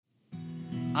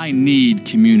I need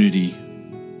community.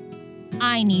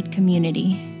 I need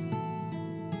community.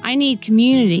 I need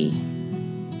community.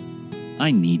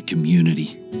 I need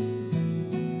community.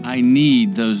 I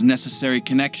need those necessary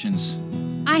connections.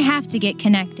 I have to get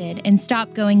connected and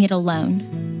stop going it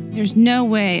alone. There's no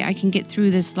way I can get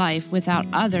through this life without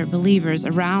other believers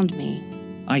around me.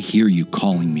 I hear you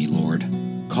calling me, Lord,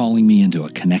 calling me into a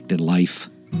connected life.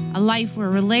 A life where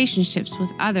relationships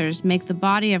with others make the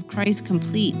body of Christ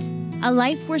complete. A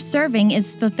life where serving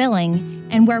is fulfilling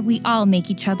and where we all make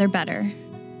each other better.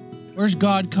 Where's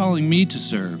God calling me to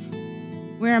serve?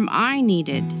 Where am I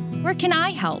needed? Where can I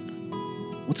help?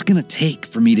 What's it going to take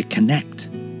for me to connect?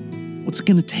 What's it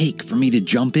going to take for me to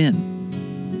jump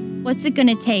in? What's it going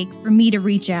to take for me to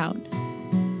reach out?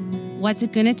 What's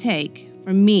it going to take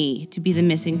for me to be the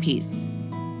missing piece?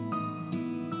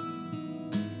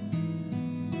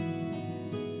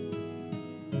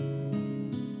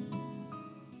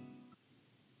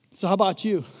 So how about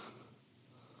you?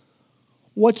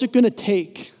 What's it going to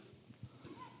take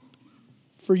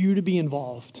for you to be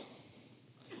involved?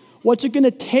 What's it going to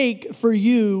take for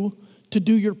you to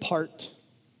do your part?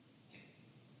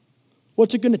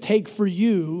 What's it going to take for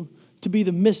you to be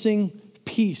the missing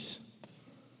piece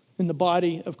in the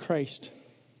body of Christ?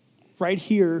 Right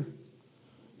here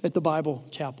at the Bible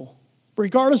Chapel.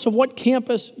 Regardless of what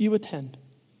campus you attend,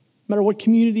 no matter what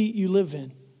community you live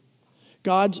in,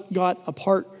 God's got a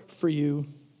part for you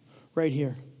right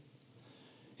here.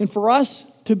 And for us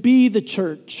to be the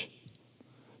church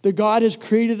that God has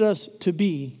created us to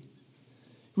be,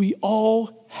 we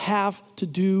all have to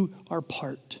do our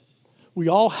part. We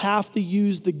all have to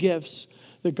use the gifts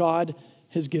that God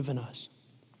has given us.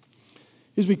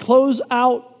 As we close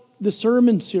out the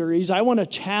sermon series, I want to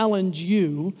challenge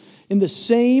you in the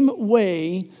same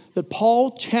way that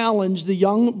Paul challenged the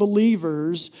young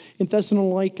believers in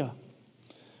Thessalonica.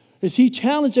 As he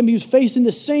challenged them, he was facing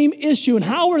the same issue. And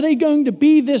how are they going to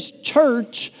be this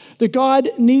church that God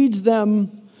needs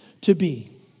them to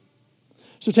be?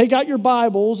 So take out your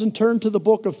Bibles and turn to the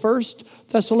book of 1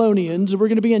 Thessalonians. We're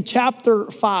going to be in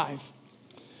chapter 5.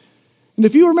 And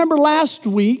if you remember last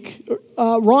week,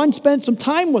 Ron spent some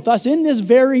time with us in this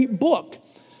very book,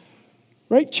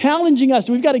 right? Challenging us.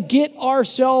 We've got to get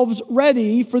ourselves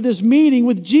ready for this meeting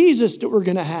with Jesus that we're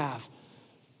going to have.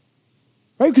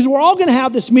 Right? Because we're all going to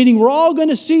have this meeting. We're all going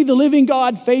to see the living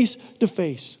God face to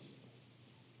face.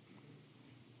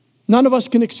 None of us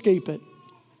can escape it.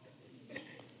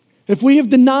 If we have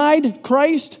denied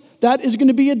Christ, that is going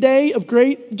to be a day of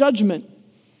great judgment.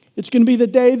 It's going to be the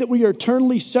day that we are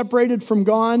eternally separated from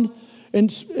God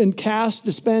and cast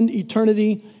to spend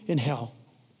eternity in hell.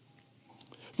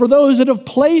 For those that have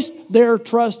placed their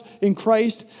trust in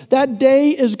Christ, that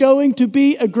day is going to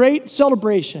be a great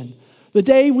celebration. The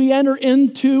day we enter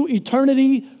into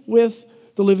eternity with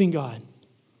the living God.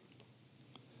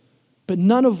 But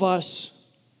none of us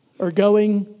are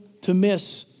going to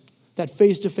miss that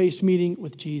face-to-face meeting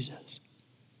with Jesus.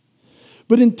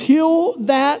 But until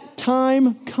that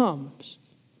time comes,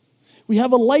 we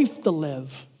have a life to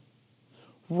live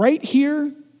right here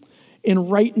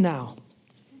and right now.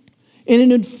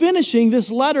 And in finishing this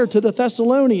letter to the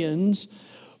Thessalonians,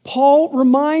 Paul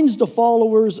reminds the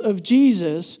followers of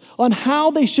Jesus on how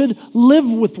they should live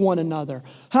with one another,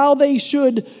 how they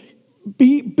should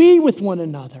be with one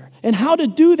another, and how to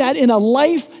do that in a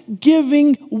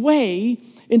life-giving way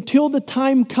until the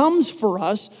time comes for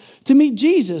us to meet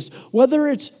Jesus, whether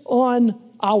it's on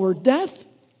our death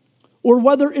or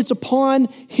whether it's upon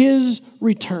his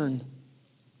return.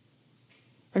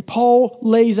 Right? Paul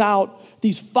lays out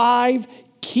these 5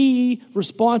 key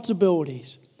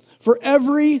responsibilities for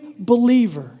every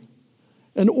believer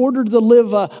in order to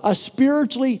live a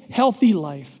spiritually healthy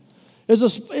life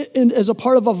as a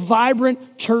part of a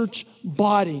vibrant church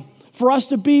body. For us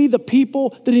to be the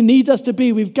people that he needs us to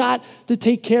be, we've got to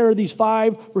take care of these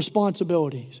 5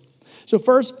 responsibilities. So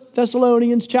 1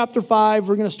 Thessalonians chapter 5,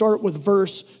 we're going to start with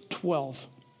verse 12.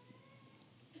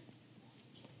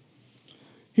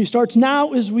 He starts,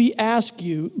 "Now as we ask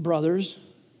you, brothers,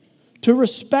 to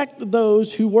respect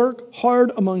those who work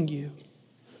hard among you,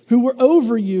 who are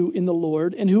over you in the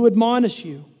Lord and who admonish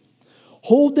you.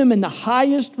 Hold them in the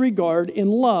highest regard in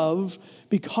love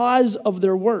because of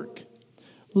their work.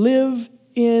 Live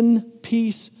in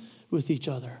peace with each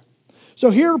other."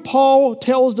 So here Paul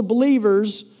tells the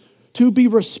believers to be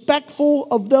respectful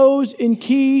of those in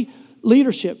key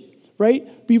leadership,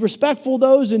 right? Be respectful of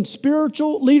those in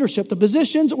spiritual leadership, the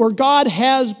positions where God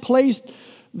has placed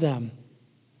them.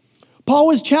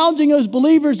 Paul is challenging those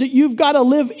believers that you've got to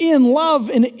live in love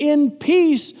and in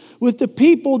peace with the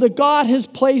people that God has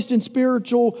placed in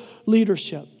spiritual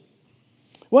leadership.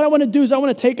 What I want to do is I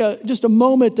want to take just a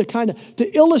moment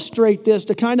to illustrate this,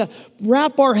 to kind of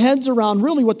wrap our heads around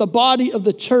really what the body of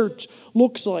the church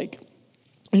looks like.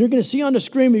 And you're going to see on the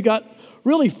screen, we've got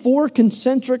really 4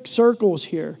 concentric circles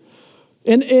here.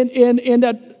 And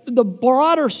that the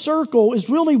broader circle is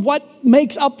really what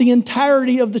makes up the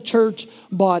entirety of the church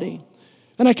body.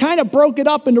 And I kind of broke it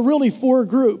up into really 4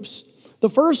 groups. The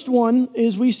first one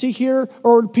is we see here,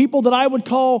 or people that I would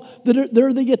call,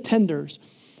 they're the attenders.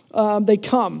 They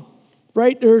come,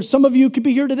 right? There's some of you could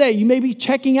be here today. You may be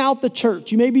checking out the church.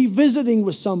 You may be visiting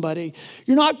with somebody.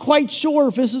 You're not quite sure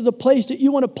if this is the place that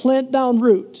you want to plant down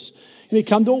roots. You may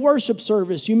come to a worship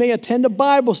service. You may attend a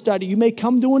Bible study. You may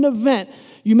come to an event.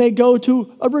 You may go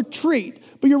to a retreat.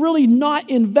 But you're really not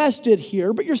invested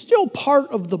here, but you're still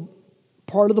part of the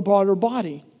broader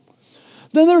body.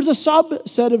 Then there's a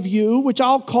subset of you, which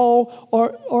I'll call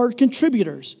our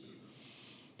contributors.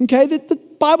 Okay, the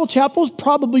Bible Chapel is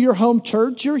probably your home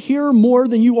church. You're here more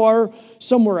than you are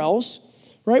somewhere else,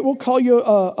 right? We'll call you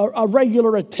a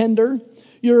regular attender.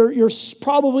 You're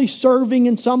probably serving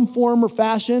in some form or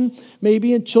fashion,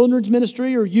 maybe in children's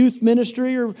ministry or youth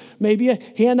ministry, or maybe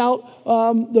hand out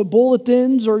the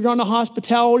bulletins, or you're on a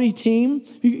hospitality team.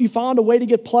 You found a way to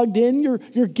get plugged in.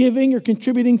 You're giving, you're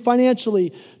contributing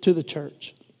financially to the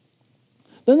church.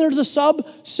 Then there's a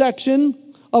subsection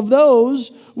of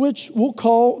those which we'll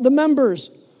call the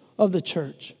members of the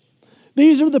church.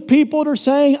 These are the people that are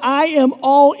saying, I am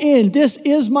all in. This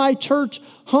is my church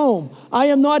home. I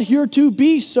am not here to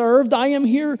be served. I am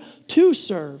here to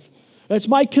serve. That's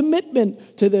my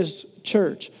commitment to this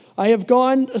church. I have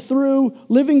gone through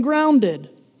living grounded,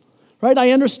 right?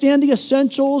 I understand the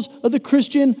essentials of the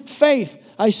Christian faith.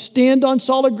 I stand on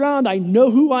solid ground. I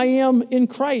know who I am in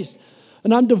Christ.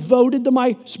 And I'm devoted to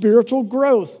my spiritual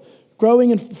growth.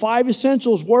 Growing in 5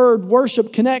 essentials: word,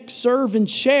 worship, connect, serve, and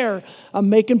share.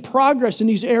 I'm making progress in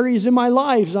these areas in my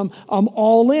lives. I'm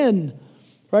all in,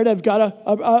 right? I've got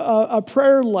a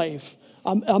prayer life.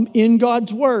 I'm in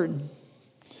God's word.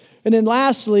 And then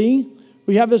lastly,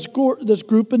 we have this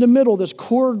group in the middle, this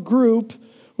core group,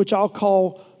 which I'll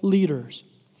call leaders.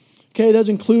 Okay, that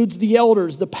includes the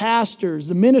elders, the pastors,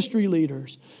 the ministry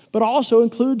leaders, but also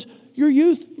includes your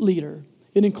youth leader.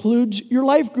 It includes your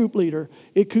life group leader.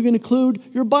 It could include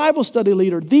your Bible study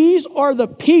leader. These are the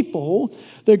people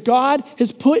that God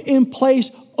has put in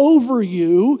place over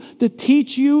you to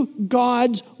teach you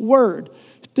God's word,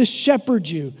 to shepherd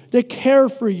you, to care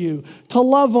for you, to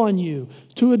love on you,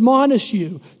 to admonish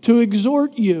you, to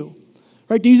exhort you.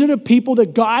 Right? These are the people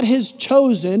that God has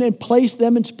chosen and placed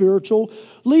them in spiritual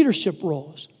leadership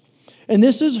roles. And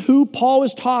this is who Paul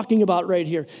is talking about right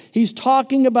here. He's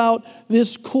talking about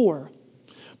this core.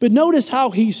 But notice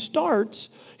how he starts.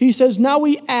 He says, now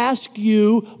we ask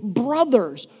you,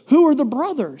 brothers. Who are the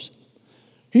brothers?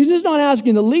 He's just not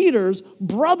asking the leaders.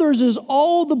 Brothers is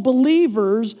all the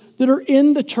believers that are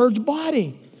in the church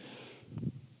body.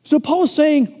 So Paul's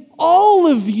saying, all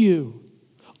of you,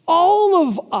 all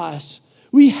of us,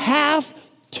 we have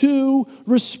to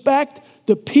respect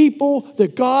the people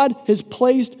that God has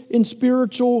placed in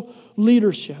spiritual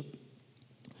leadership.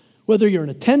 Whether you're an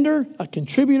attender, a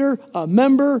contributor, a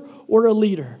member, or a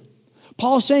leader.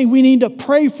 Paul's saying we need to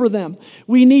pray for them.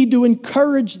 We need to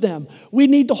encourage them. We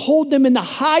need to hold them in the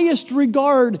highest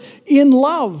regard in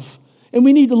love. And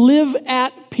we need to live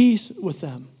at peace with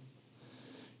them.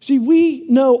 See, we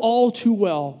know all too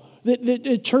well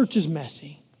that church is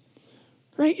messy.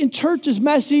 Right? And church is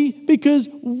messy because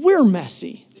we're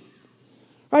messy.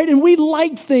 Right? And we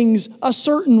like things a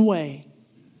certain way.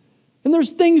 And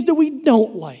there's things that we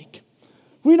don't like.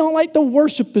 We don't like the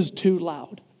worship is too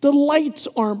loud. The lights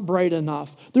aren't bright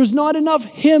enough. There's not enough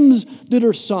hymns that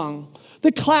are sung.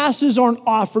 The classes aren't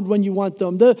offered when you want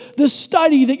them. The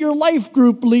study that your life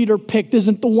group leader picked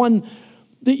isn't the one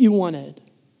that you wanted.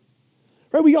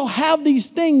 Right? We all have these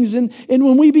things, and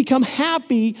when we become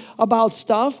happy about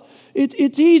stuff,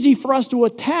 it's easy for us to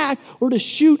attack or to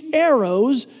shoot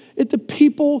arrows at the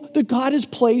people that God has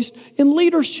placed in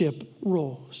leadership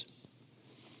roles.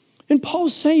 And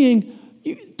Paul's saying,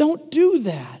 you don't do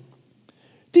that.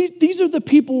 These are the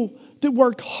people that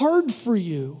worked hard for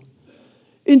you.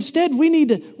 Instead, we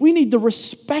need to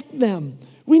respect them.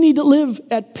 We need to live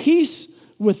at peace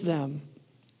with them.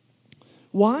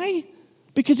 Why?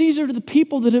 Because these are the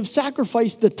people that have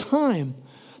sacrificed the time.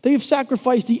 They have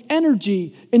sacrificed the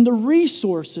energy and the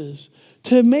resources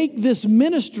to make this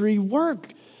ministry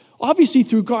work. Obviously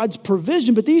through God's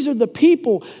provision, but these are the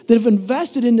people that have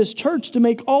invested in this church to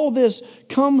make all this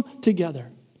come together.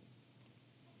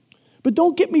 But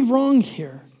don't get me wrong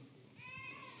here.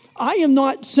 I am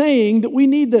not saying that we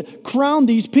need to crown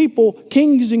these people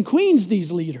kings and queens,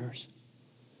 these leaders.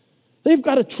 They've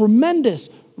got a tremendous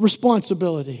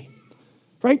responsibility,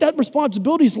 right? That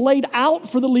responsibility is laid out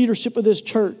for the leadership of this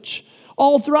church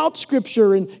all throughout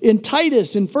Scripture, in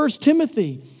Titus, in 1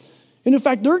 Timothy. And in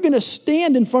fact, they're going to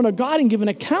stand in front of God and give an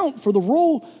account for the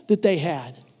role that they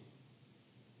had.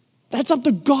 That's up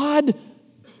to God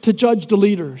to judge the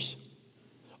leaders.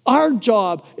 Our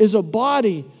job as a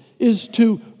body is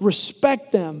to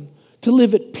respect them, to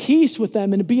live at peace with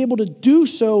them, and to be able to do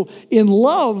so in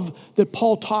love that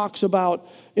Paul talks about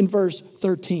in verse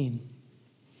 13.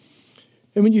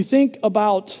 And when you think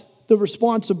about the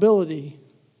responsibility,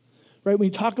 right, when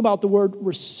you talk about the word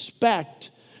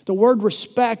respect, the word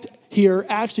respect here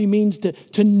actually means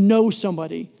to know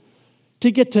somebody, to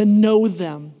get to know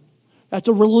them. That's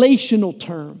a relational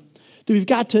term. That we've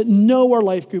got to know our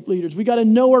life group leaders. We've got to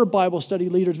know our Bible study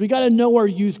leaders. We've got to know our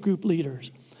youth group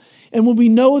leaders. And when we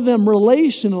know them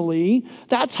relationally,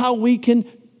 that's how we can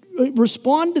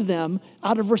respond to them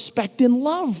out of respect and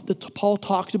love that Paul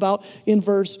talks about in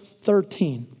verse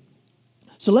 13.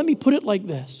 So let me put it like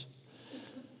this.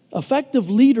 Effective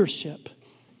leadership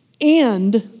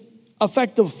and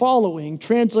effective following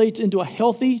translates into a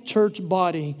healthy church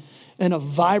body and a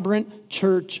vibrant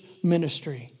church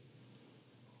ministry.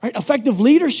 Right? Effective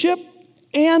leadership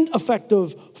and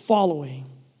effective following.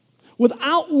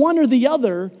 Without one or the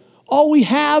other, all we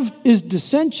have is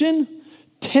dissension,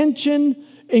 tension,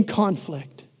 and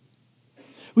conflict.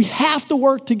 We have to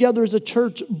work together as a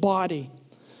church body,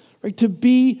 right, to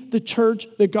be the church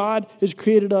that God has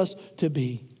created us to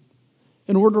be.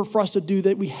 In order for us to do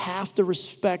that, we have to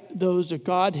respect those that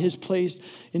God has placed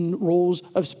in roles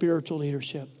of spiritual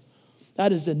leadership.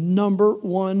 That is the number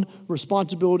one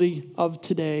responsibility of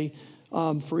today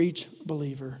for each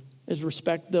believer, is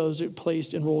respect those that are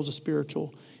placed in roles of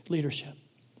spiritual leadership.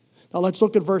 Now let's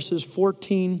look at verses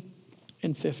 14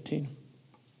 and 15.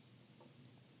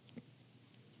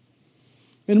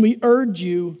 And we urge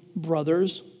you,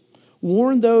 brothers,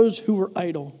 warn those who are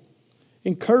idle,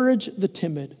 encourage the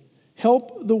timid,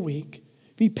 help the weak,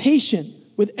 be patient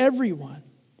with everyone.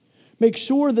 Make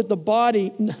sure that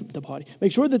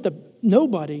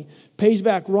nobody pays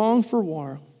back wrong for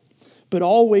wrong, but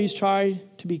always try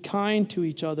to be kind to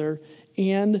each other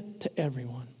and to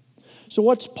everyone. So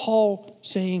what's Paul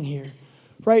saying here?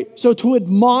 Right? So to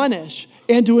admonish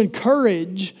and to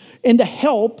encourage and to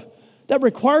help, that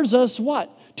requires us what?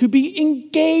 To be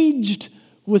engaged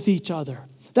with each other.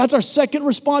 That's our second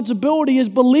responsibility as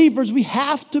believers. We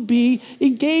have to be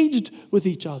engaged with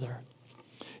each other.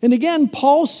 And again,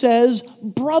 Paul says,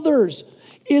 brothers.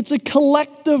 It's a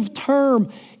collective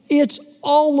term. It's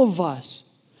all of us.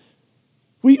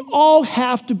 We all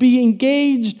have to be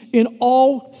engaged in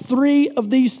all three of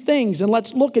these things. And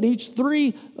let's look at each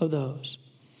three of those.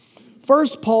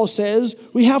 First, Paul says,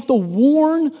 we have to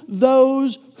warn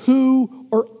those who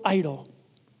are idle.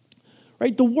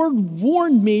 Right? The word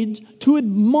warn means to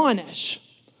admonish,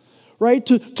 right?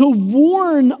 To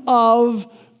warn of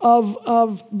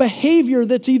behavior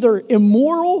that's either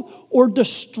immoral or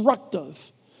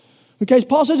destructive. Okay,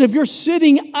 Paul says if you're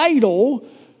sitting idle,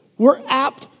 we're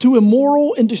apt to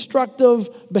immoral and destructive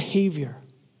behavior.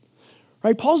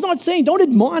 Right? Paul's not saying don't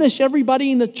admonish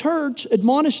everybody in the church,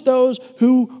 admonish those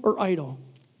who are idle.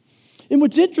 And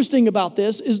what's interesting about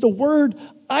this is the word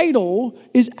idle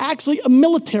is actually a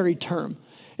military term.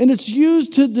 And it's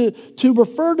used to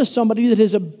refer to somebody that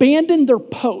has abandoned their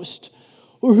post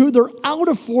or who they're out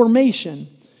of formation.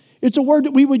 It's a word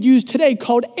that we would use today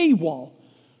called AWOL,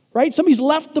 right? Somebody's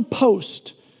left the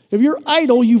post. If you're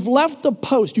idle, you've left the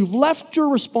post. You've left your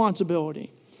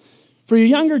responsibility. For your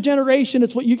younger generation,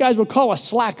 it's what you guys would call a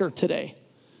slacker today,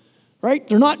 right?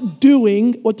 They're not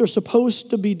doing what they're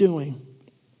supposed to be doing.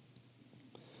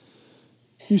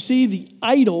 You see, the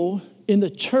idle in the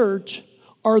church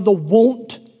are the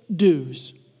won't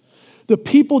do's. The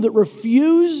people that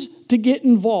refuse to get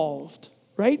involved,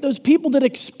 right? Those people that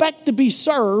expect to be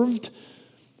served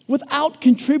without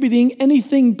contributing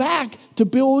anything back to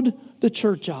build the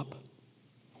church up.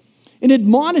 In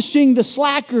admonishing the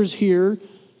slackers here,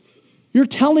 you're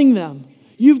telling them,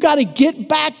 you've got to get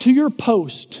back to your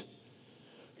post.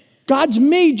 God's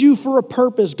made you for a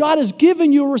purpose. God has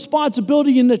given you a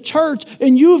responsibility in the church,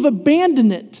 and you've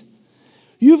abandoned it.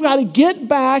 You've got to get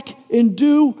back and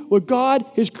do what God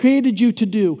has created you to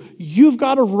do. You've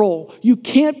got a role. You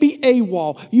can't be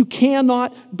AWOL. You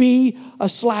cannot be a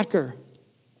slacker.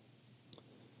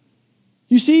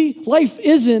 You see, life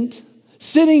isn't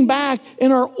sitting back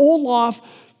in our Olaf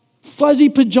fuzzy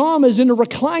pajamas in a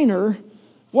recliner,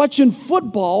 watching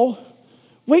football,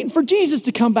 waiting for Jesus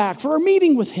to come back for our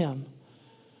meeting with him.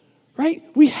 Right?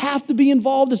 We have to be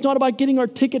involved. It's not about getting our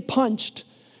ticket punched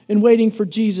and waiting for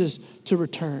Jesus to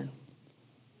return.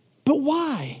 But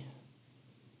why?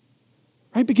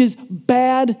 Right? Because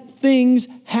bad things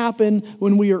happen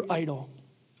when we are idle.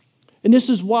 And this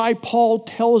is why Paul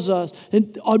tells us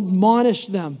and admonish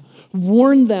them,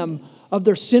 warn them of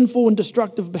their sinful and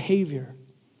destructive behavior.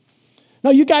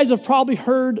 Now, you guys have probably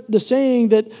heard the saying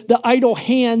that the idle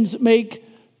hands make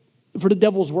for the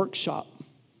devil's workshop.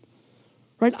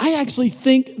 Right? I actually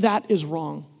think that is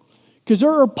wrong. Because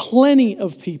there are plenty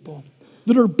of people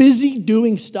that are busy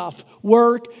doing stuff,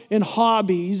 work and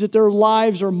hobbies, that their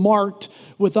lives are marked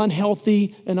with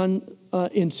unhealthy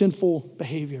and sinful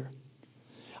behavior.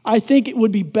 I think it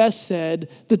would be best said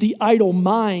that the idle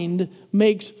mind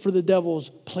makes for the devil's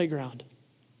playground.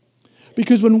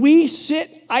 Because when we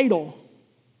sit idle,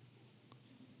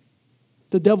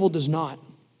 the devil does not.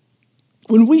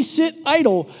 When we sit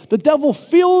idle, the devil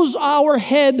fills our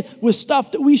head with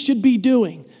stuff that we should be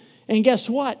doing. And guess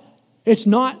what? It's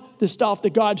not the stuff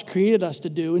that God's created us to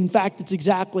do. In fact, it's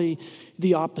exactly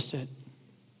the opposite.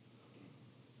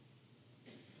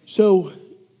 So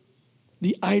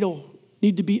the idle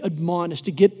need to be admonished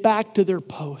to get back to their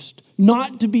post,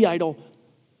 not to be idle,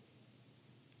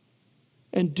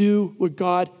 and do what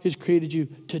God has created you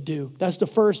to do. That's the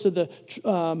first of the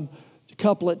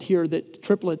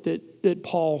triplet that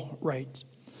Paul writes.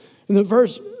 In the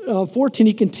verse 14,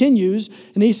 he continues,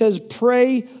 and he says,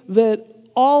 pray that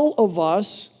all of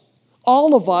us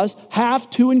have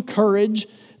to encourage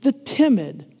the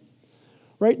timid.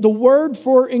 Right? The word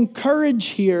for encourage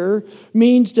here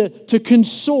means to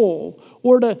console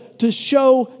or to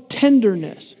show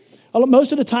tenderness.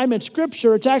 Most of the time in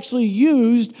Scripture, it's actually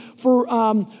used for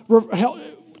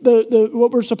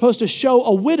what we're supposed to show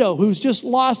a widow who's just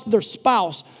lost their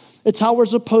spouse. It's how we're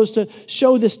supposed to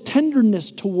show this tenderness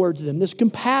towards them, this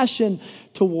compassion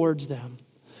towards them.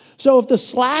 So if the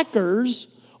slackers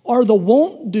are the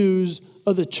won't-dos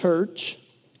of the church,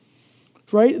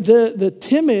 right, the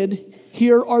timid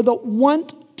here are the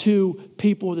want-to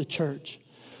people of the church.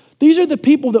 These are the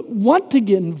people that want to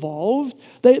get involved.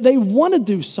 They want to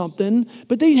do something,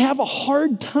 but they have a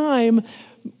hard time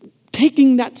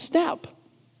taking that step,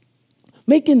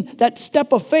 making that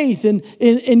step of faith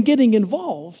and getting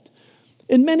involved.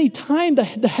 And many times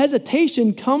the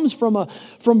hesitation comes from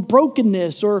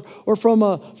brokenness or from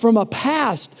a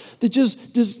past that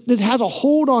that has a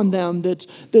hold on them,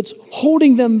 that's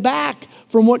holding them back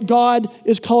from what God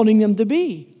is calling them to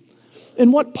be.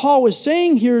 And what Paul is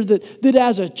saying here, that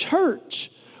as a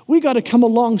church, we got to come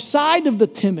alongside of the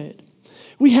timid.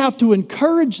 We have to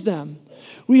encourage them.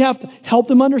 We have to help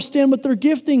them understand what their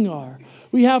gifting are.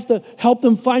 We have to help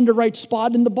them find the right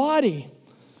spot in the body.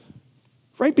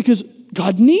 Right? Because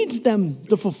God needs them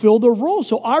to fulfill their role.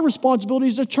 So our responsibility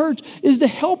as a church is to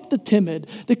help the timid,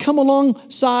 to come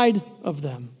alongside of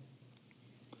them.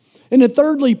 And then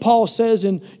thirdly, Paul says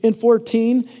in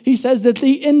 14, he says that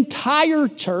the entire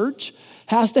church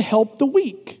has to help the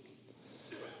weak.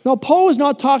 Now, Paul is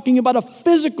not talking about a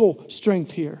physical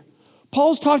strength here.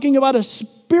 Paul's talking about a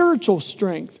spiritual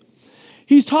strength.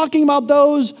 He's talking about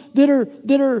those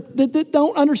that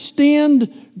don't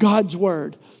understand God's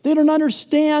word. They don't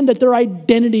understand that their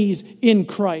identity's in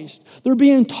Christ. They're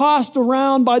being tossed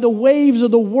around by the waves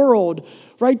of the world,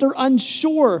 right? They're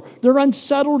unsure. They're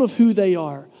unsettled of who they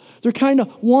are. They're kind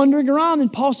of wandering around,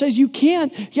 and Paul says you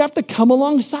can't. You have to come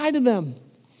alongside of them.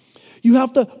 You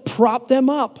have to prop them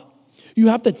up. You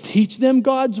have to teach them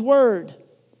God's word.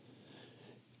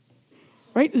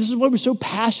 Right? This is why we're so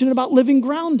passionate about living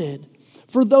grounded.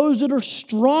 For those that are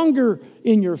stronger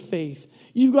in your faith,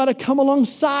 you've got to come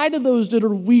alongside of those that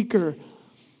are weaker,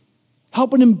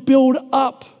 helping them build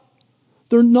up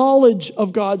their knowledge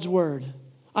of God's word,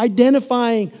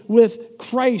 identifying with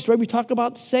Christ. Right? We talk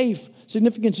about safe,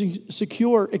 significant,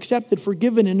 secure, accepted,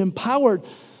 forgiven, and empowered.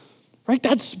 Right?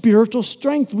 That's spiritual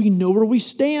strength. We know where we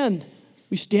stand.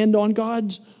 We stand on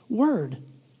God's word.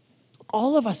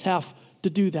 All of us have to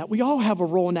do that. We all have a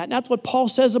role in that. And that's what Paul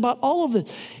says about all of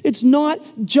it. It's not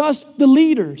just the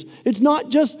leaders. It's not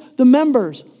just the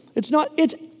members. It's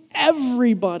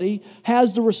everybody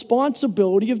has the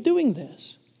responsibility of doing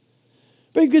this.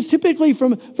 Because typically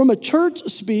from a church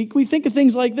speak, we think of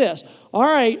things like this. All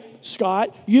right,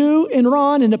 Scott, you and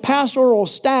Ron and the pastoral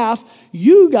staff,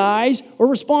 you guys are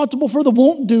responsible for the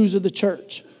won't-dos of the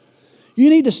church. You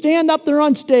need to stand up there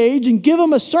on stage and give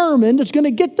them a sermon that's going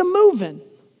to get them moving.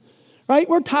 Right?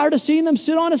 We're tired of seeing them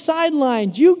sit on the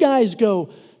sidelines. You guys go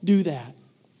do that.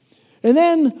 And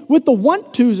then with the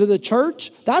want-tos of the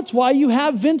church, that's why you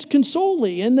have Vince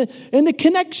Consoli and the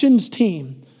connections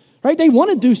team. Right? They want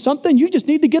to do something. You just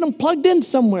need to get them plugged in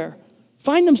somewhere.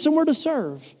 Find them somewhere to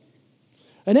serve.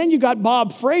 And then you got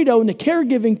Bob Fredo and the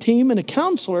caregiving team and the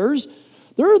counselors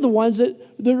They're the ones that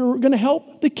are going to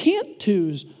help the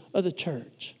can't-tos of the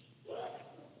church.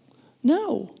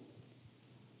 No.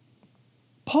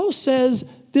 Paul says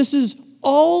this is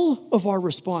all of our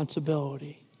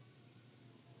responsibility.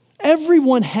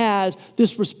 Everyone has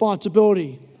this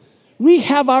responsibility. We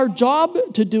have our job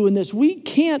to do in this. We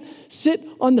can't sit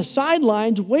on the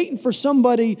sidelines waiting for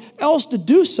somebody else to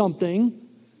do something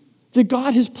that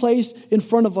God has placed in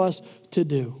front of us to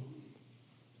do.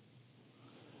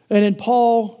 And then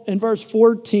Paul, in verse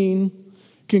 14,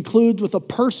 concludes with a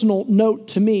personal note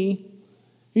to me.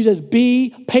 He says,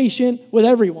 be patient with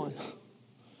everyone.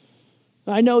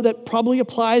 I know that probably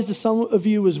applies to some of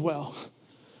you as well,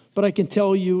 but I can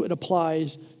tell you it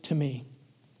applies to me.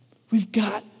 We've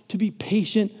got to be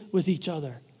patient with each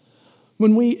other.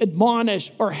 When we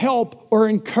admonish or help or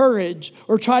encourage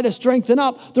or try to strengthen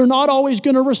up, they're not always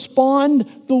going to respond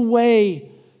the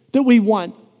way that we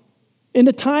want, in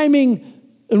the timing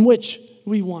in which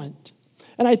we want.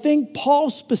 And I think Paul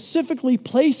specifically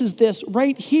places this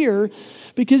right here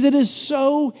because it is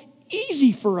so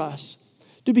easy for us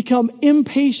to become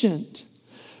impatient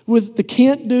with the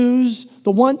can't do's,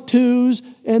 the want to's,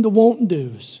 and the won't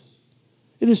do's.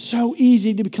 It is so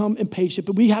easy to become impatient,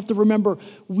 but we have to remember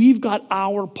we've got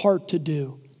our part to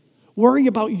do. Worry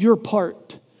about your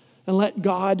part and let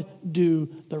God do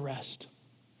the rest.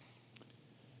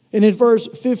 And in verse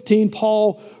 15,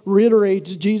 Paul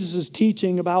reiterates Jesus'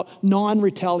 teaching about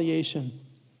non-retaliation.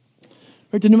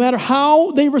 Right? No matter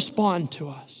how they respond to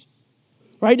us,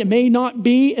 right? It may not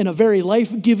be in a very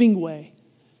life-giving way,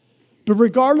 but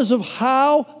regardless of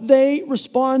how they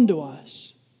respond to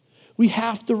us, we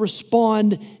have to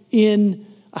respond in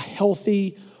a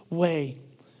healthy way,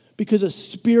 because a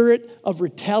spirit of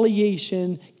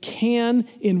retaliation can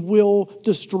and will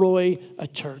destroy a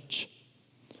church.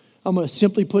 I'm going to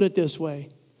simply put it this way.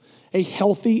 A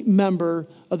healthy member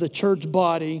of the church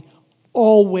body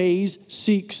always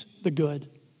seeks the good,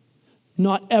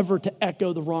 not ever to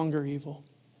echo the wrong or evil.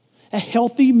 A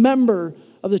healthy member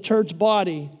of the church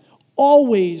body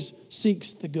always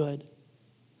seeks the good,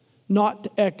 not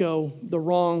to echo the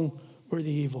wrong or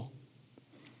the evil.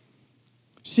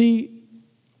 See,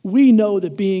 we know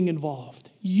that being involved,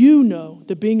 you know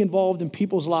that being involved in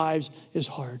people's lives is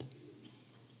hard.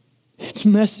 It's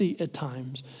messy at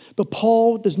times, but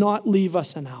Paul does not leave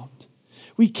us an out.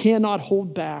 We cannot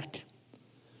hold back.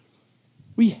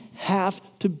 We have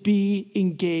to be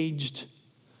engaged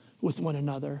with one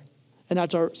another. And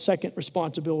that's our second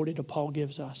responsibility that Paul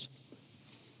gives us.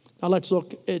 Now let's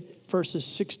look at verses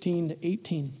 16 to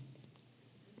 18.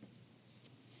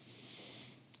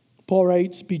 Paul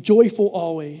writes, be joyful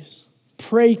always,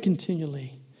 pray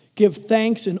continually, give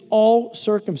thanks in all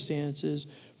circumstances,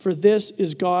 for this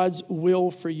is God's will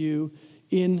for you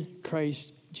in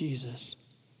Christ Jesus.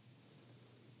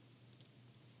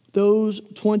 Those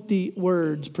 20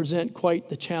 words present quite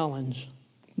the challenge,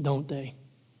 don't they?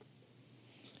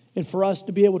 And for us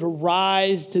to be able to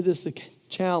rise to this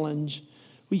challenge,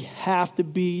 we have to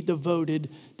be devoted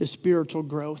to spiritual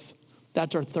growth.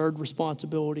 That's our third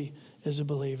responsibility as a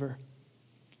believer.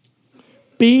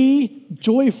 Be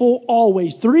joyful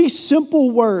always. 3 simple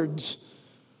words.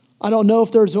 I don't know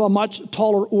if there's a much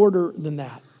taller order than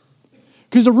that.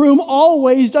 Because the room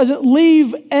always doesn't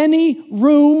leave any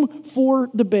room for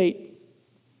debate.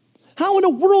 How in the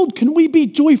world can we be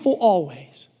joyful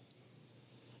always?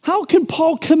 How can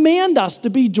Paul command us to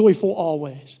be joyful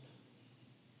always?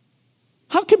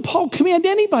 How can Paul command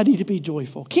anybody to be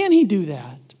joyful? Can he do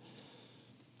that?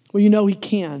 Well, you know he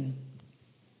can.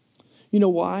 You know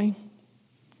why?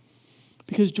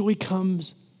 Because joy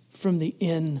comes from the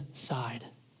inside.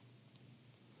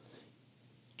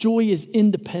 Joy is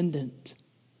independent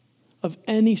of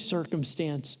any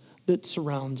circumstance that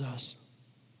surrounds us.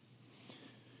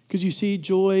 Because you see,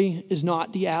 joy is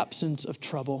not the absence of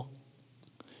trouble.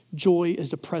 Joy is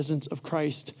the presence of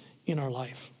Christ in our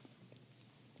life.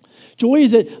 Joy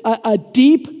is a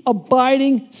deep,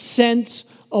 abiding sense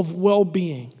of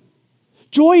well-being.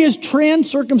 Joy is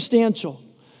trans-circumstantial.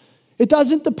 It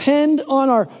doesn't depend on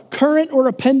our current or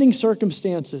impending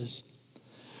circumstances.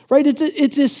 Right?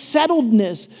 It's a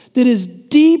settledness that is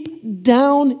deep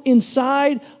down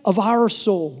inside of our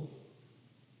soul.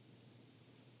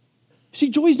 See,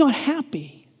 joy is not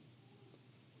happy.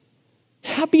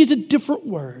 Happy is a different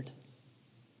word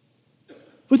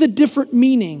with a different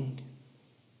meaning.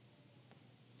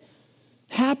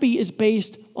 Happy is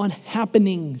based on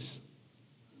happenings.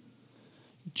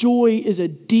 Joy is a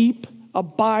deep,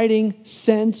 abiding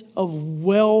sense of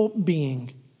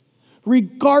well-being,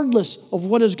 regardless of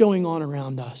what is going on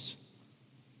around us.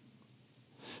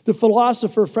 The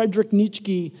philosopher Friedrich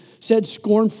Nietzsche said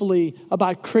scornfully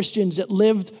about Christians that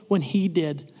lived when he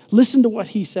did. Listen to what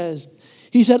he says.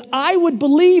 He said, I would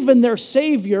believe in their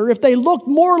Savior if they looked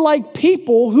more like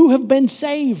people who have been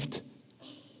saved.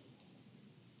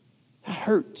 That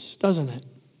hurts, doesn't it?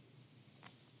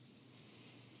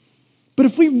 But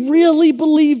if we really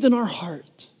believed in our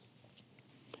heart,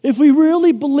 if we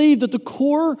really believed at the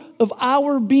core of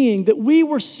our being that we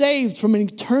were saved from an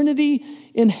eternity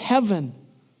in heaven,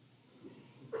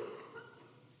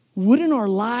 wouldn't our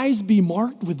lives be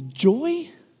marked with joy?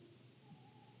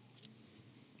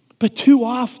 But too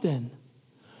often,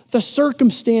 the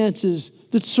circumstances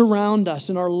that surround us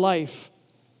in our life,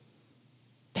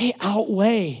 they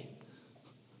outweigh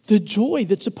the joy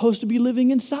that's supposed to be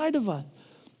living inside of us.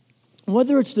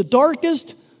 Whether it's the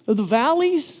darkest of the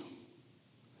valleys,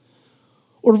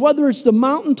 or whether it's the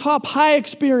mountaintop high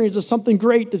experience of something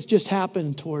great that's just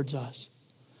happened towards us.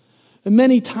 And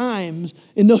many times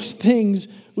in those things,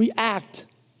 we act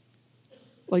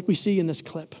like we see in this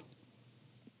clip.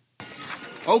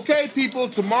 Okay, people,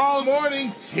 tomorrow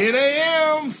morning, 10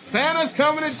 a.m., Santa's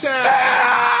coming to town.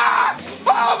 Santa!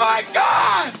 Oh, my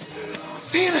God!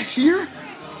 Santa here?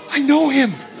 I know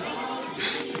him.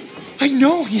 I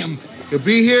know him. He'll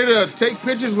be here to take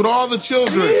pictures with all the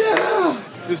children. Yeah!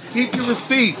 Just keep your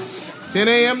receipts. 10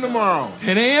 a.m. tomorrow.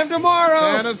 10 a.m.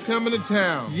 tomorrow. Santa's coming to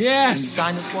town. Yes. Can you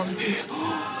sign this for me?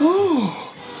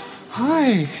 Oh,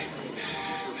 hi.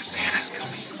 Santa's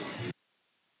coming.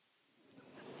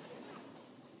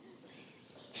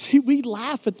 See, we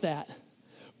laugh at that.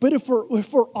 But if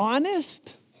we're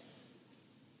honest,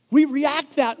 we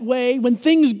react that way when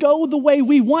things go the way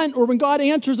we want or when God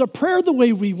answers a prayer the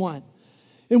way we want.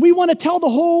 And we want to tell the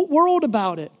whole world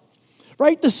about it.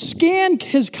 Right? The scan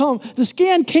has come. The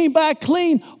scan came back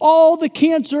clean. All the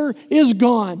cancer is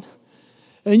gone.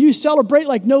 And you celebrate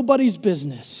like nobody's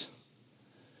business.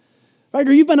 Right?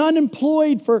 Or you've been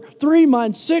unemployed for 3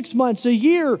 months, 6 months, a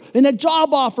year, and a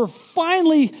job offer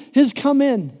finally has come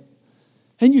in.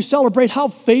 And you celebrate how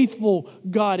faithful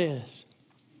God is.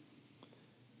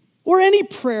 Or any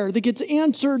prayer that gets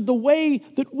answered the way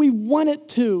that we want it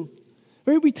to.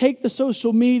 Right? We take the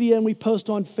social media and we post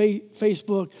on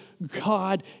Facebook,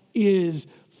 God is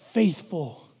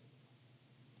faithful.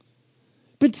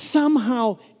 But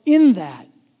somehow in that,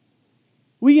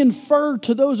 we infer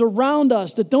to those around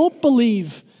us that don't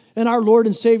believe in our Lord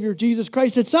and Savior Jesus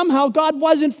Christ that somehow God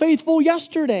wasn't faithful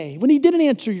yesterday when He didn't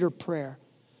answer your prayer.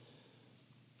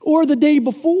 Or the day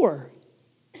before.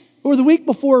 Or the week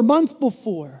before, or month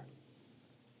before.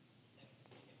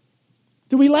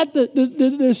 Do we let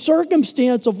the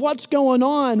circumstance of what's going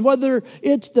on, whether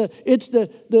it's the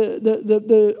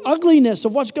ugliness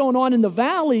of what's going on in the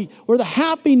valley or the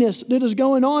happiness that is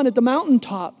going on at the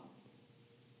mountaintop?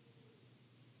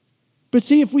 But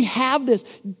see, if we have this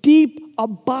deep,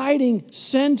 abiding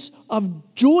sense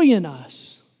of joy in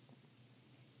us,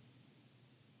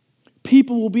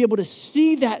 people will be able to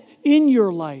see that in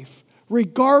your life,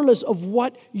 regardless of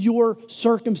what your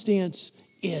circumstance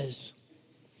is.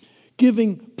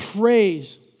 Giving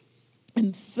praise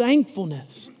and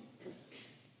thankfulness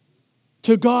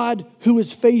to God who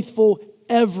is faithful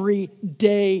every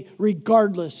day,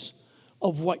 regardless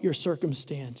of what your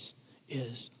circumstance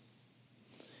is.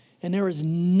 And there is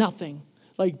nothing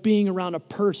like being around a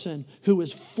person who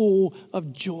is full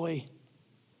of joy.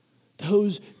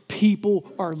 Those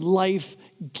people are life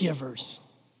givers.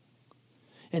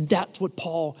 And that's what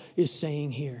Paul is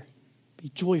saying here. Be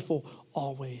joyful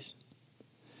always.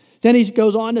 Then he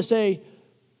goes on to say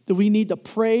that we need to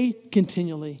pray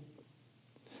continually.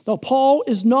 Now, Paul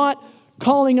is not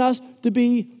calling us to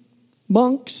be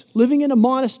monks living in a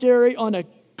monastery on a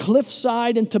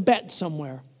cliffside in Tibet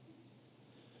somewhere.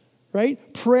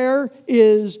 Right? Prayer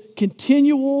is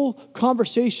continual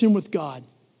conversation with God.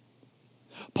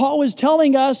 Paul is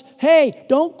telling us, hey,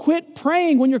 don't quit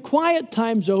praying when your quiet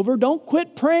time's over. Don't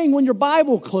quit praying when your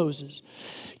Bible closes.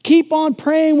 Keep on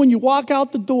praying when you walk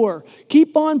out the door.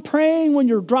 Keep on praying when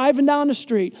you're driving down the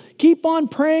street. Keep on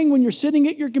praying when you're sitting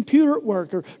at your computer at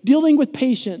work or dealing with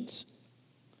patients.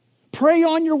 Pray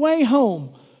on your way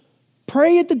home.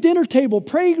 Pray at the dinner table.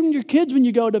 Pray with your kids when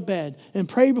you go to bed. And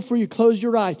pray before you close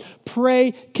your eyes.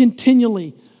 Pray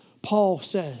continually, Paul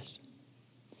says.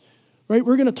 Right?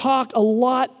 We're going to talk a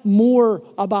lot more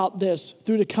about this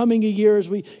through the coming year as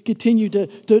we continue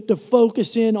to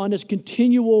focus in on this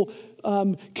continual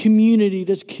community,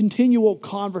 this continual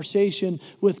conversation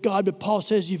with God. But Paul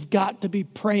says you've got to be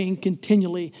praying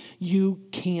continually. You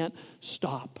can't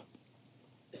stop.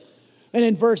 And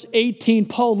in verse 18,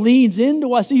 Paul leans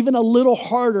into us even a little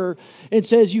harder and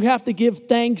says you have to give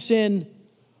thanks in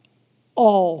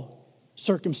all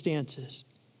circumstances.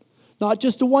 Not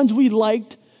just the ones we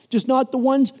liked, just not the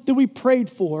ones that we prayed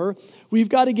for. We've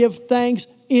got to give thanks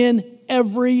in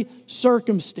every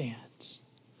circumstance.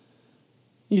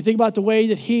 You think about the way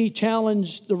that he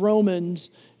challenged the Romans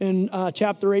in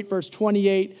chapter 8, verse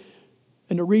 28.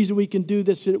 And the reason we can do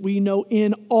this is that we know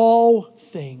in all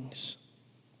things,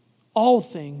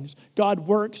 God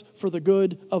works for the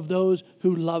good of those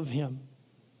who love him.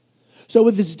 So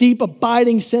with this deep,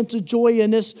 abiding sense of joy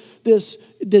in this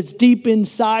deep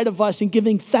inside of us and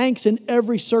giving thanks in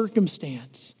every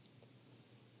circumstance,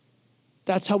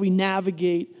 that's how we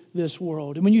navigate this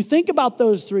world. And when you think about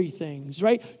those three things,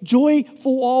 right?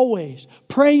 Joyful always,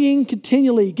 praying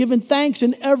continually, giving thanks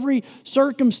in every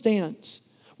circumstance.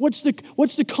 What's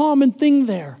the common thing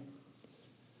there?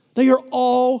 They are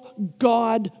all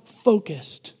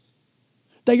God-focused.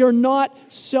 They are not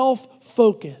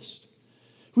self-focused.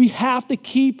 We have to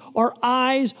keep our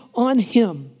eyes on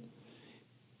him.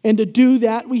 And to do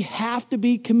that, we have to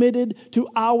be committed to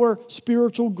our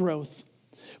spiritual growth.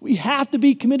 We have to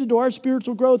be committed to our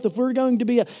spiritual growth if we're going to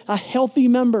be a healthy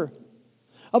member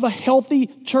of a healthy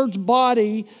church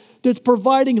body that's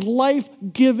providing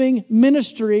life-giving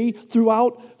ministry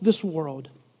throughout this world.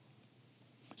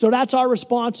 So that's our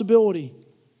responsibility.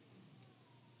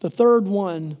 The third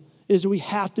one is that we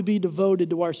have to be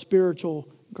devoted to our spiritual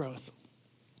growth.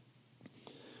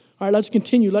 All right, let's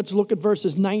continue. Let's look at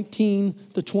verses 19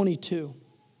 to 22.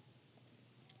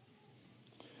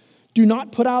 Do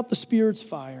not put out the Spirit's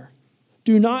fire.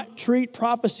 Do not treat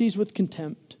prophecies with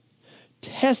contempt.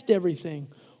 Test everything.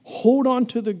 Hold on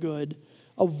to the good.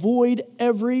 Avoid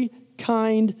every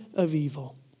kind of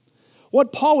evil.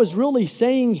 What Paul is really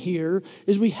saying here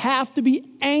is we have to be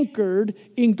anchored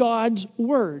in God's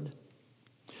word.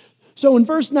 So in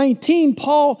verse 19,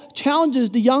 Paul challenges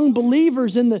the young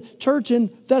believers in the church in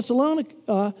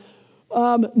Thessalonica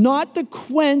not to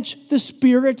quench the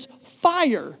Spirit's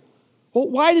fire. Well,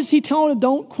 why does he tell them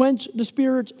don't quench the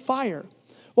Spirit's fire?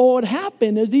 Well, what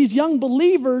happened is these young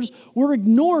believers were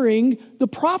ignoring the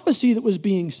prophecy that was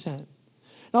being sent.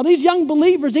 Now, these young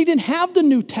believers, they didn't have the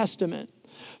New Testament.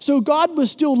 So God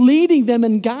was still leading them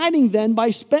and guiding them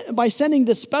by sending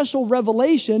this special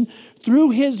revelation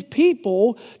through his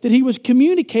people that he was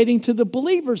communicating to the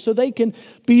believers so they can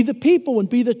be the people and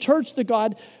be the church that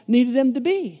God needed them to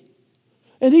be.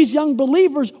 And these young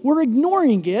believers were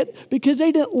ignoring it because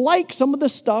they didn't like some of the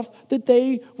stuff that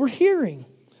they were hearing.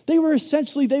 They were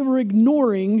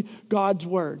ignoring God's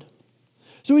word.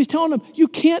 So he's telling them, you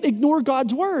can't ignore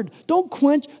God's word. Don't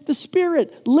quench the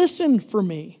Spirit. Listen for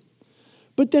me.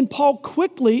 But then Paul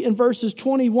quickly in verses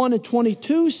 21 and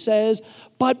 22 says,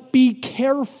 but be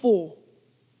careful.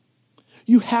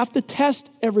 You have to test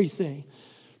everything.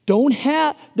 Don't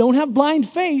have blind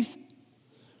faith,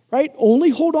 right? Only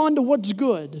hold on to what's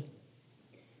good.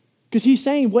 Because he's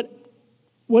saying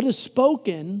what is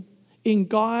spoken in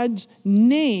God's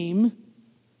name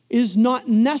is not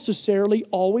necessarily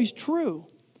always true.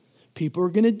 People are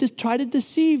going to try to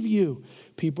deceive you.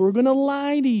 People are going to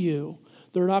lie to you.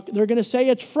 They're going to say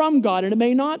it's from God, and it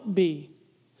may not be.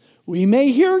 We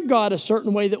may hear God a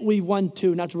certain way that we want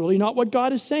to, and that's really not what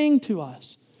God is saying to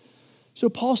us. So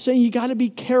Paul's saying you got to be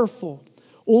careful.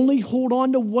 Only hold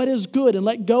on to what is good and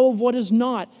let go of what is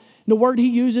not. And the word he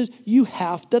uses, you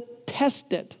have to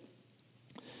test it.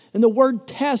 And the word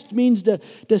test means to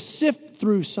sift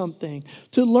through something,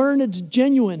 to learn its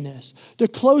genuineness, to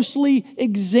closely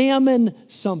examine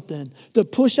something, to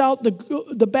push out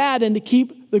the bad and to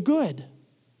keep the good.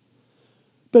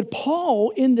 But Paul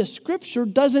in the scripture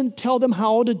doesn't tell them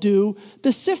how to do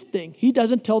the sifting. He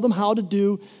doesn't tell them how to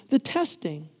do the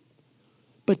testing.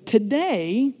 But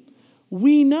today,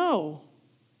 we know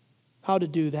how to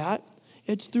do that.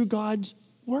 It's through God's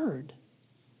word.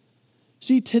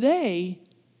 See, today,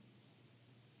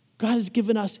 God has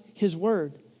given us his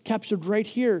word, captured right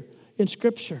here in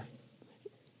Scripture,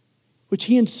 which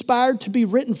he inspired to be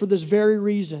written for this very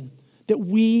reason, that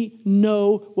we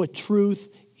know what truth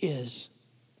is.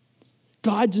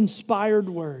 God's inspired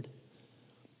word.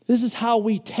 This is how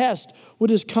we test what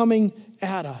is coming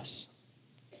at us.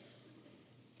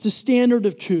 It's a standard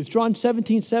of truth. John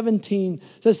 17:17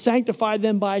 says, sanctify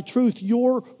them by truth.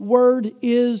 Your word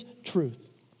is truth.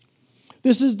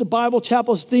 This is the Bible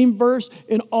Chapel's theme verse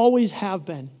and always have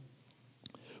been.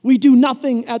 We do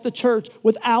nothing at the church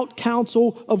without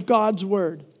counsel of God's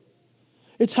word.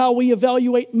 It's how we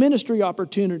evaluate ministry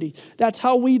opportunities. That's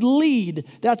how we lead.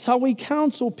 That's how we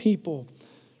counsel people.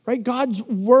 Right? God's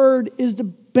word is the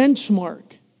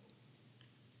benchmark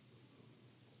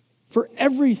for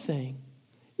everything.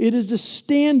 It is the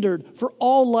standard for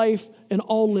all life and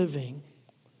all living.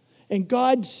 And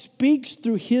God speaks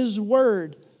through His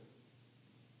Word,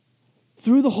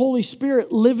 through the Holy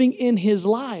Spirit living in His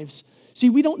lives. See,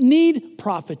 we don't need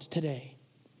prophets today.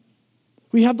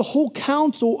 We have the whole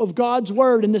counsel of God's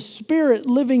Word and the Spirit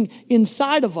living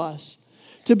inside of us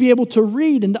to be able to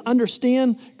read and to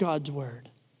understand God's Word.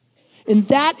 And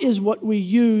that is what we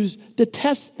use to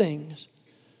test things.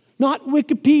 Not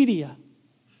Wikipedia,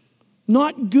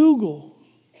 not Google.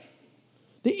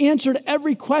 The answer to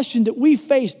every question that we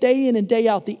face day in and day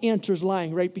out, the answer is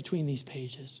lying right between these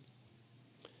pages.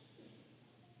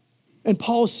 And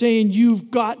Paul's saying you've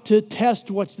got to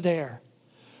test what's there.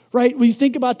 Right? When you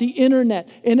think about the internet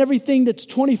and everything that's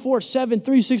 24/7,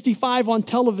 365 on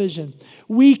television,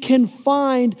 we can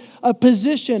find a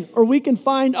position or we can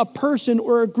find a person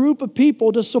or a group of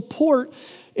people to support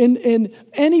in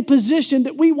any position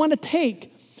that we want to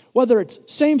take, whether it's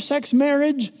same-sex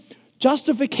marriage,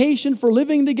 justification for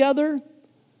living together,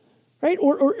 right?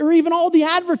 Or even all the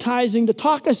advertising to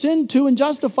talk us into and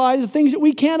justify the things that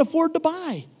we can't afford to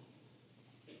buy.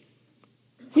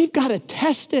 We've got to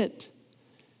test it.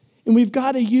 And we've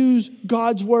got to use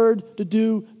God's Word to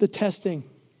do the testing.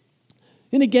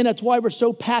 And again, that's why we're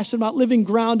so passionate about living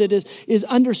grounded is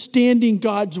understanding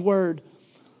God's Word.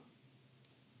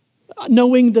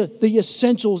 Knowing the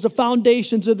essentials, the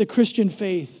foundations of the Christian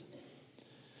faith.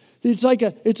 It's like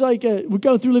we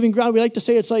go through living ground. We like to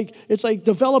say it's like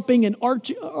developing a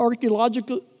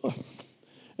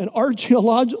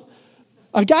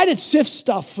guy that sifts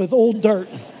stuff with old dirt,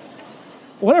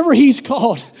 whatever he's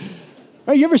called.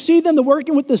 Right, you ever see them? They're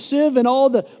working with the sieve and all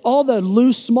the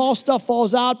loose, small stuff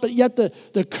falls out, but yet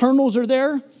the kernels are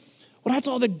there. Well, that's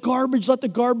all the garbage. Let the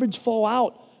garbage fall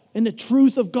out. And the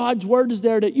truth of God's Word is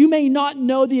there that you may not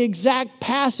know the exact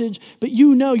passage, but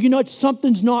you know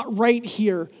something's not right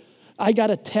here. I got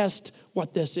to test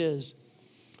what this is.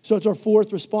 So it's our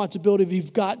fourth responsibility.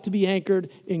 We've got to be anchored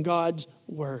in God's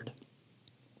Word.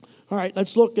 All right,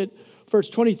 let's look at verse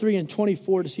 23 and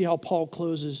 24 to see how Paul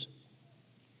closes.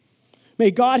 May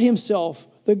God Himself,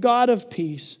 the God of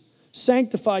peace,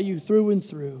 sanctify you through and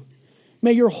through.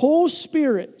 May your whole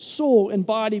spirit, soul, and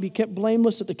body be kept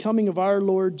blameless at the coming of our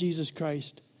Lord Jesus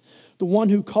Christ. The one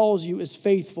who calls you is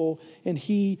faithful, and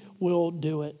He will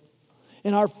do it.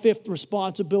 And our fifth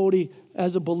responsibility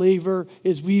as a believer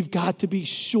is we've got to be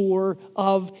sure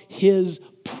of His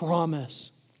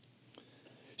promise.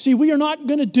 See, we are not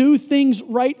going to do things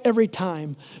right every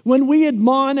time. When we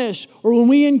admonish, or when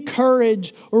we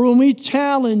encourage, or when we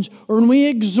challenge, or when we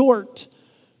exhort,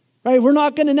 right? We're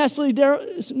not going to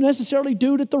necessarily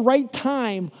do it at the right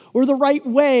time, or the right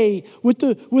way, with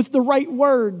the right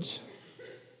words.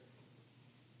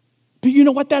 But you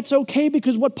know what? That's okay,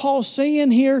 because what Paul's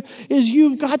saying here is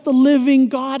you've got the living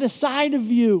God aside of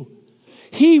you.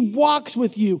 He walks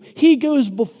with you. He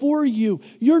goes before you.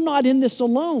 You're not in this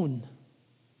alone.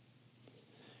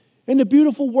 And the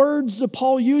beautiful words that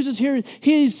Paul uses here,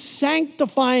 He is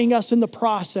sanctifying us in the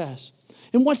process.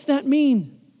 And what's that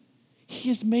mean?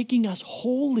 He is making us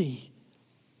holy.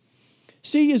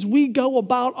 See, as we go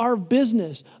about our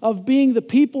business of being the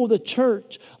people of the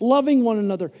church, loving one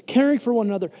another, caring for one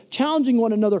another, challenging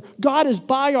one another, God is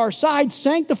by our side,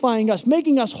 sanctifying us,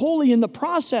 making us holy in the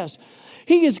process.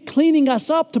 He is cleaning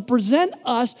us up to present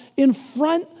us in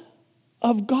front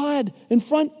of God, in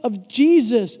front of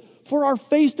Jesus, for our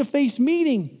face-to-face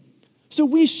meeting. So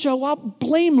we show up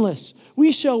blameless.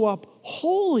 We show up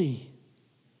holy.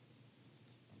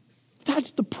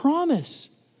 That's the promise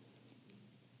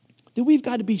that we've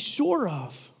got to be sure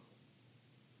of.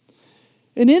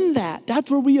 And in that's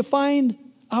where we find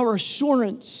our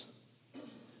assurance.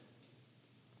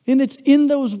 And it's in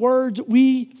those words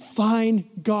we find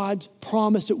God's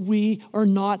promise that we are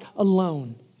not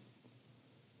alone.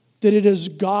 That it is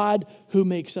God who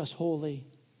makes us holy.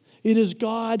 It is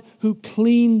God who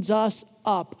cleans us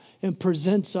up and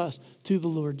presents us to the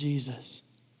Lord Jesus.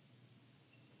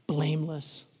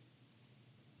 Blameless.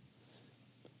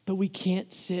 But we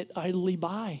can't sit idly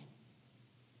by.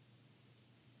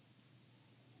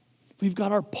 We've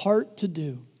got our part to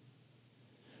do.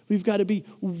 We've got to be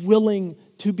willing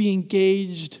to be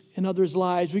engaged in others'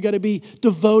 lives. We've got to be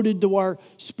devoted to our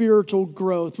spiritual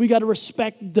growth. We've got to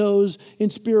respect those in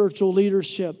spiritual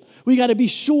leadership. We got to be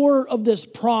sure of this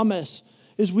promise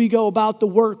as we go about the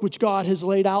work which God has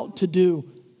laid out to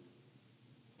do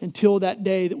until that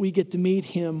day that we get to meet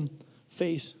Him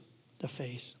face to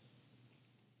face.